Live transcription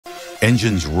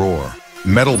Engines roar,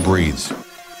 metal breathes,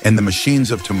 and the machines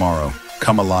of tomorrow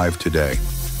come alive today.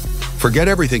 Forget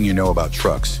everything you know about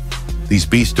trucks. These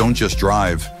beasts don't just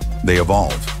drive, they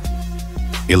evolve.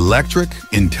 Electric,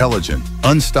 intelligent,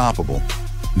 unstoppable.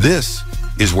 This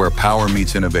is where power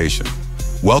meets innovation.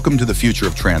 Welcome to the future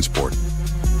of transport.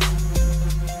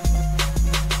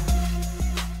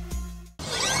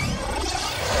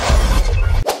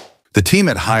 The team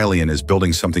at Hylian is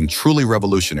building something truly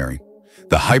revolutionary,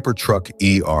 the Hypertruck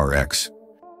ERX.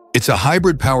 It's a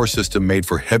hybrid power system made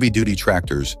for heavy-duty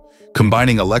tractors,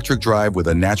 combining electric drive with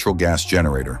a natural gas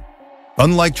generator.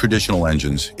 Unlike traditional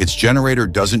engines, its generator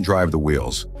doesn't drive the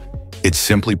wheels. It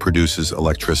simply produces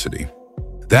electricity.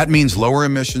 That means lower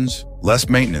emissions, less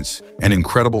maintenance, and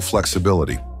incredible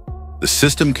flexibility. The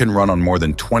system can run on more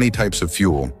than 20 types of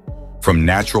fuel, from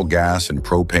natural gas and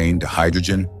propane to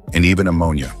hydrogen and even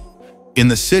ammonia. In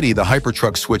the city, the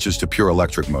Hypertruck switches to pure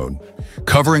electric mode,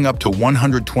 covering up to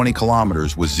 120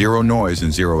 kilometers with zero noise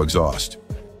and zero exhaust.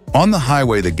 On the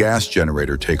highway, the gas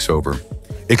generator takes over,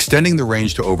 extending the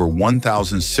range to over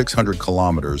 1,600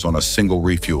 kilometers on a single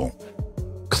refuel.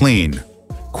 Clean,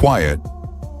 quiet,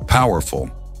 powerful.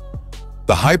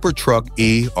 The Hypertruck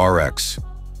ERX,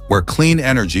 where clean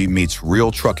energy meets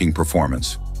real trucking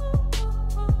performance.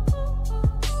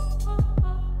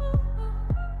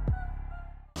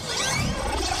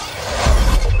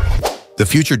 The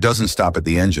future doesn't stop at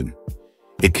the engine.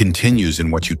 It continues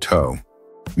in what you tow.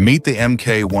 Meet the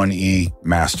MK1E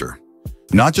Master.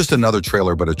 Not just another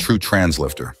trailer, but a true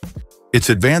translifter. Its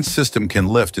advanced system can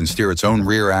lift and steer its own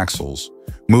rear axles,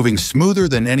 moving smoother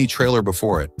than any trailer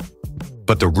before it.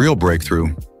 But the real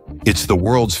breakthrough, it's the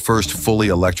world's first fully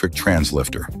electric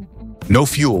translifter. No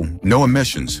fuel, no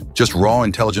emissions, just raw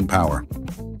intelligent power.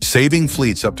 Saving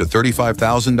fleets up to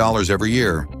 $35,000 every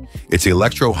year, its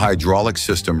electro-hydraulic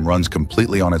system runs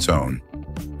completely on its own.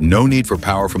 No need for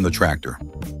power from the tractor.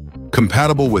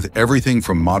 Compatible with everything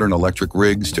from modern electric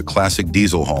rigs to classic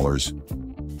diesel haulers,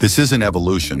 this isn't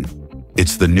evolution,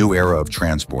 it's the new era of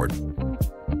transport.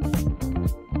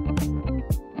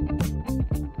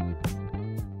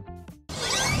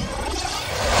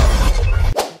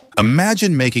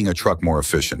 Imagine making a truck more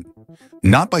efficient,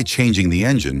 not by changing the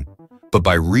engine, but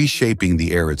by reshaping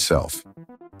the air itself.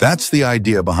 That's the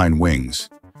idea behind Wings,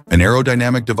 an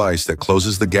aerodynamic device that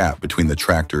closes the gap between the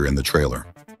tractor and the trailer.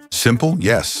 Simple,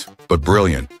 yes, but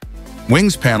brilliant.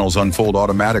 Wings panels unfold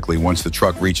automatically once the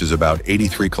truck reaches about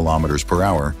 83 kilometers per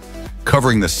hour,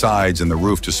 covering the sides and the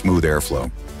roof to smooth airflow.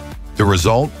 The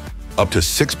result? Up to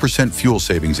 6% fuel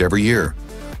savings every year,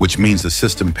 which means the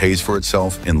system pays for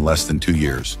itself in less than 2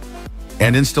 years.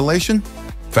 And installation?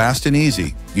 Fast and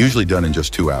easy, usually done in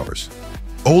just 2 hours.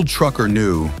 Old truck or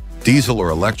new, diesel or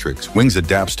electrics, Wings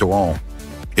adapts to all.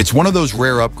 It's one of those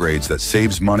rare upgrades that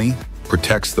saves money,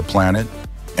 protects the planet,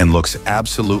 and looks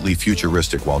absolutely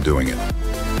futuristic while doing it.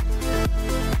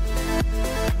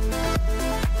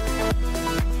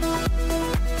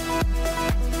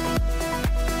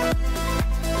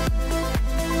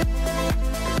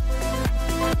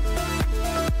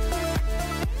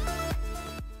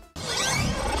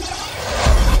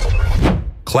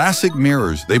 Classic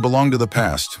mirrors, they belong to the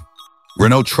past.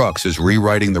 Renault Trucks is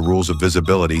rewriting the rules of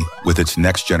visibility with its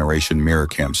next-generation mirror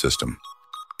cam system.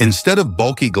 Instead of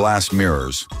bulky glass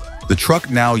mirrors, the truck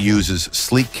now uses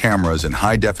sleek cameras and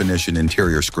high-definition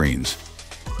interior screens,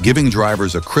 giving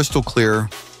drivers a crystal-clear,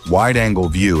 wide-angle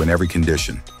view in every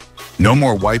condition. No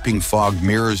more wiping fogged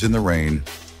mirrors in the rain,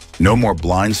 no more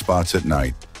blind spots at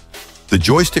night. The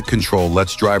joystick control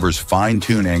lets drivers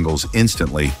fine-tune angles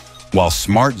instantly, while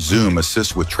Smart Zoom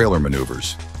assists with trailer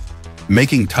maneuvers,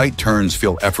 making tight turns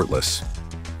feel effortless.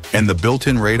 And the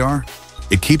built-in radar?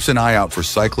 It keeps an eye out for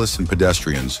cyclists and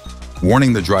pedestrians,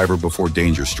 warning the driver before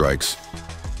danger strikes.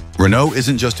 Renault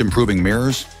isn't just improving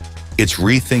mirrors, it's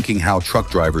rethinking how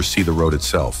truck drivers see the road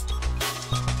itself.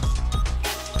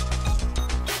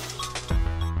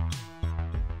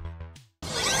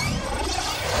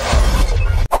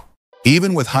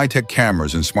 Even with high-tech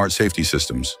cameras and smart safety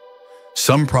systems,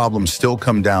 some problems still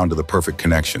come down to the perfect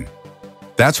connection.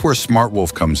 That's where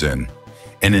SmartWolf comes in,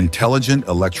 an intelligent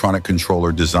electronic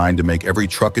controller designed to make every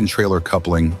truck and trailer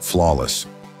coupling flawless.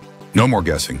 No more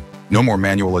guessing, no more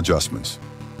manual adjustments.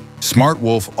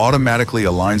 SmartWolf automatically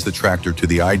aligns the tractor to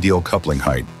the ideal coupling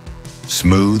height.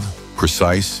 Smooth,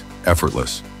 precise,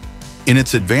 effortless. In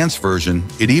its advanced version,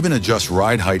 it even adjusts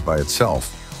ride height by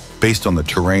itself, based on the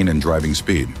terrain and driving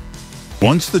speed.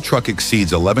 Once the truck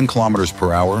exceeds 11 kilometers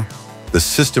per hour, the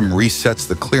system resets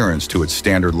the clearance to its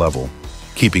standard level,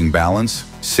 keeping balance,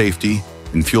 safety,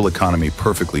 and fuel economy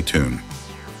perfectly tuned.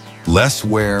 Less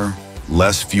wear,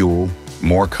 less fuel,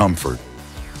 more comfort.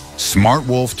 Smart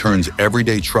Wolf turns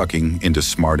everyday trucking into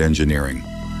smart engineering.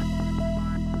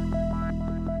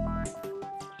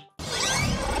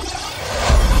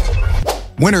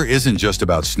 Winter isn't just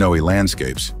about snowy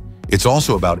landscapes. It's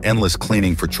also about endless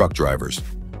cleaning for truck drivers.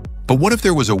 But what if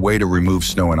there was a way to remove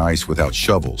snow and ice without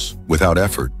shovels, without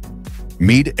effort?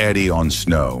 Meet Eddie on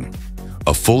Snow,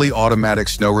 a fully automatic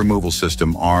snow removal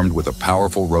system armed with a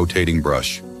powerful rotating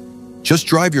brush. Just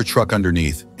drive your truck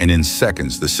underneath, and in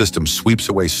seconds, the system sweeps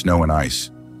away snow and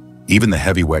ice, even the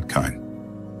heavy, wet kind.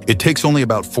 It takes only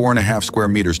about 4.5 square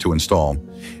meters to install,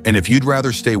 and if you'd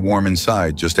rather stay warm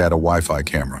inside, just add a Wi-Fi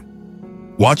camera.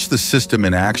 Watch the system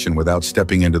in action without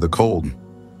stepping into the cold.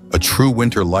 A true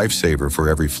winter lifesaver for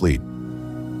every fleet.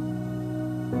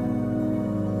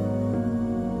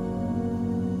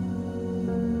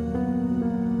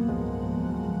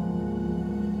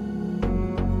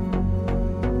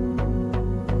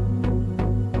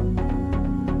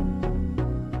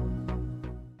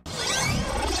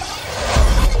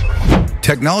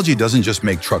 Technology doesn't just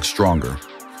make trucks stronger,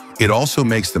 it also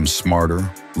makes them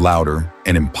smarter, louder,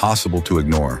 and impossible to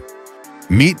ignore.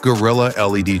 Meet Gorilla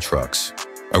LED trucks,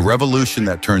 a revolution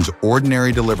that turns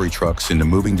ordinary delivery trucks into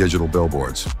moving digital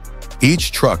billboards.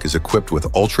 Each truck is equipped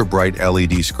with ultra-bright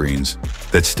LED screens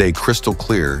that stay crystal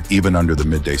clear even under the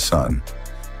midday sun.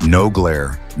 No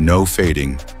glare, no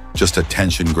fading, just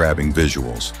attention-grabbing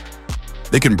visuals.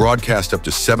 They can broadcast up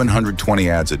to 720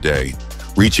 ads a day,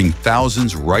 reaching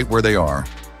thousands right where they are,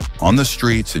 on the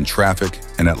streets, in traffic,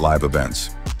 and at live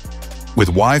events. With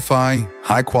Wi-Fi,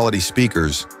 high-quality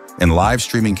speakers, and live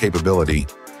streaming capability,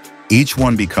 each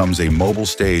one becomes a mobile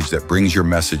stage that brings your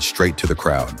message straight to the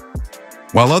crowd.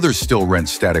 While others still rent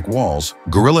static walls,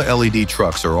 Gorilla LED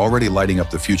trucks are already lighting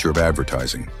up the future of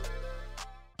advertising.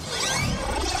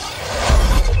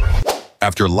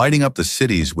 After lighting up the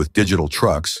cities with digital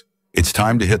trucks, it's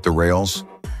time to hit the rails,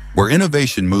 where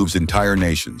innovation moves entire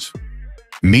nations.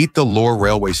 Meet the Lohr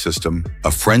railway system,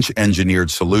 a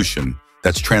French-engineered solution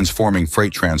that's transforming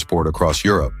freight transport across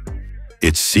Europe.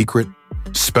 It's secret,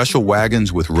 special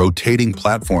wagons with rotating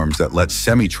platforms that let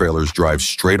semi-trailers drive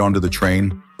straight onto the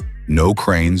train. No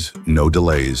cranes, no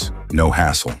delays, no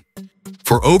hassle.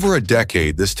 For over a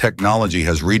decade, this technology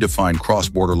has redefined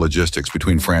cross-border logistics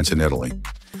between France and Italy,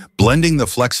 blending the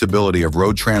flexibility of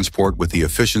road transport with the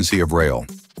efficiency of rail.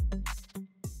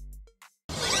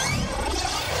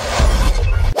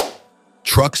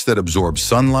 Trucks that absorb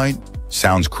sunlight?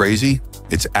 Sounds crazy?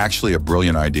 It's actually a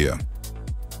brilliant idea.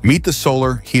 Meet the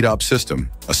Solar Heat-Up System,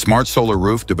 a smart solar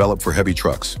roof developed for heavy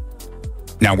trucks.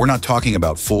 Now, we're not talking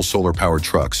about full solar-powered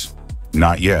trucks.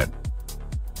 Not yet.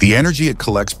 The energy it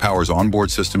collects powers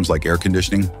onboard systems like air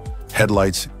conditioning,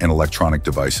 headlights, and electronic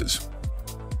devices.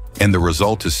 And the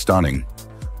result is stunning.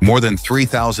 More than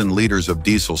 3,000 liters of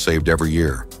diesel saved every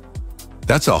year.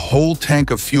 That's a whole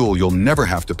tank of fuel you'll never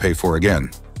have to pay for again.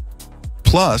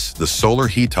 Plus, the solar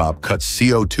heat-top cuts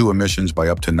CO2 emissions by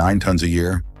up to 9 tons a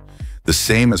year, the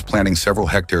same as planting several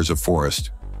hectares of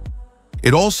forest.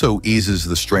 It also eases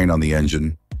the strain on the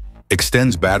engine,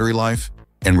 extends battery life,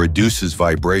 and reduces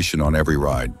vibration on every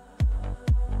ride.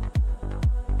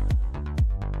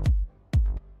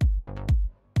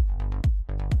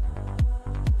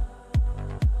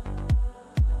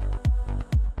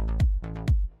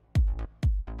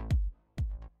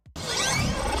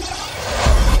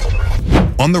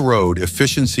 On the road,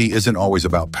 efficiency isn't always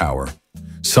about power.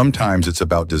 Sometimes it's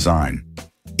about design.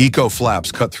 Eco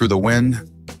flaps cut through the wind,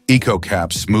 eco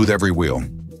caps smooth every wheel.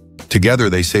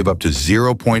 Together, they save up to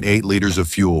 0.8 liters of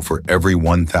fuel for every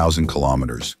 1,000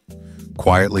 kilometers.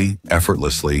 Quietly,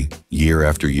 effortlessly, year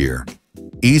after year.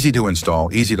 Easy to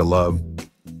install, easy to love.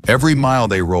 Every mile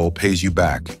they roll pays you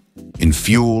back, in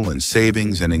fuel and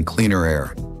savings and in cleaner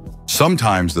air.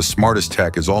 Sometimes the smartest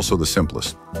tech is also the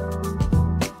simplest.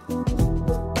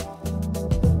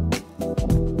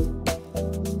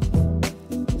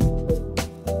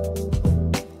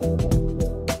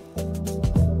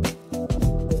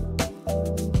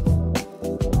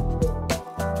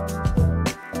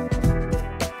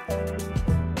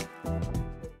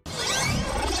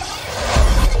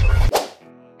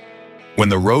 When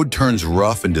the road turns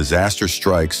rough and disaster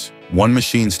strikes, one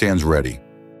machine stands ready.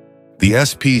 The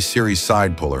SP Series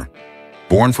side puller,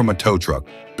 born from a tow truck,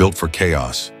 built for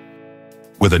chaos.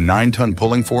 With a 9-ton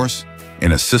pulling force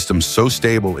and a system so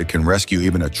stable it can rescue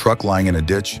even a truck lying in a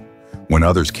ditch when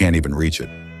others can't even reach it.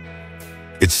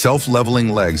 Its self-leveling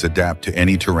legs adapt to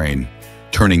any terrain,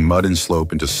 turning mud and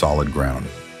slope into solid ground.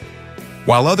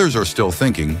 While others are still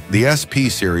thinking, the SP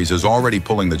Series is already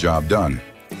pulling the job done.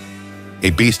 A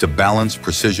beast of balance,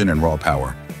 precision, and raw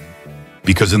power.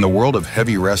 Because in the world of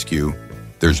heavy rescue,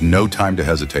 there's no time to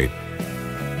hesitate.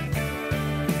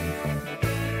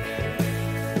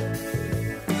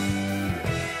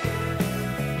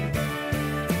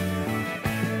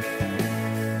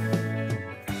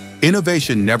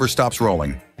 Innovation never stops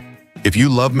rolling. If you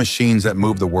love machines that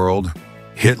move the world,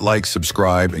 hit like,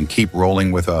 subscribe, and keep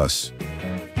rolling with us.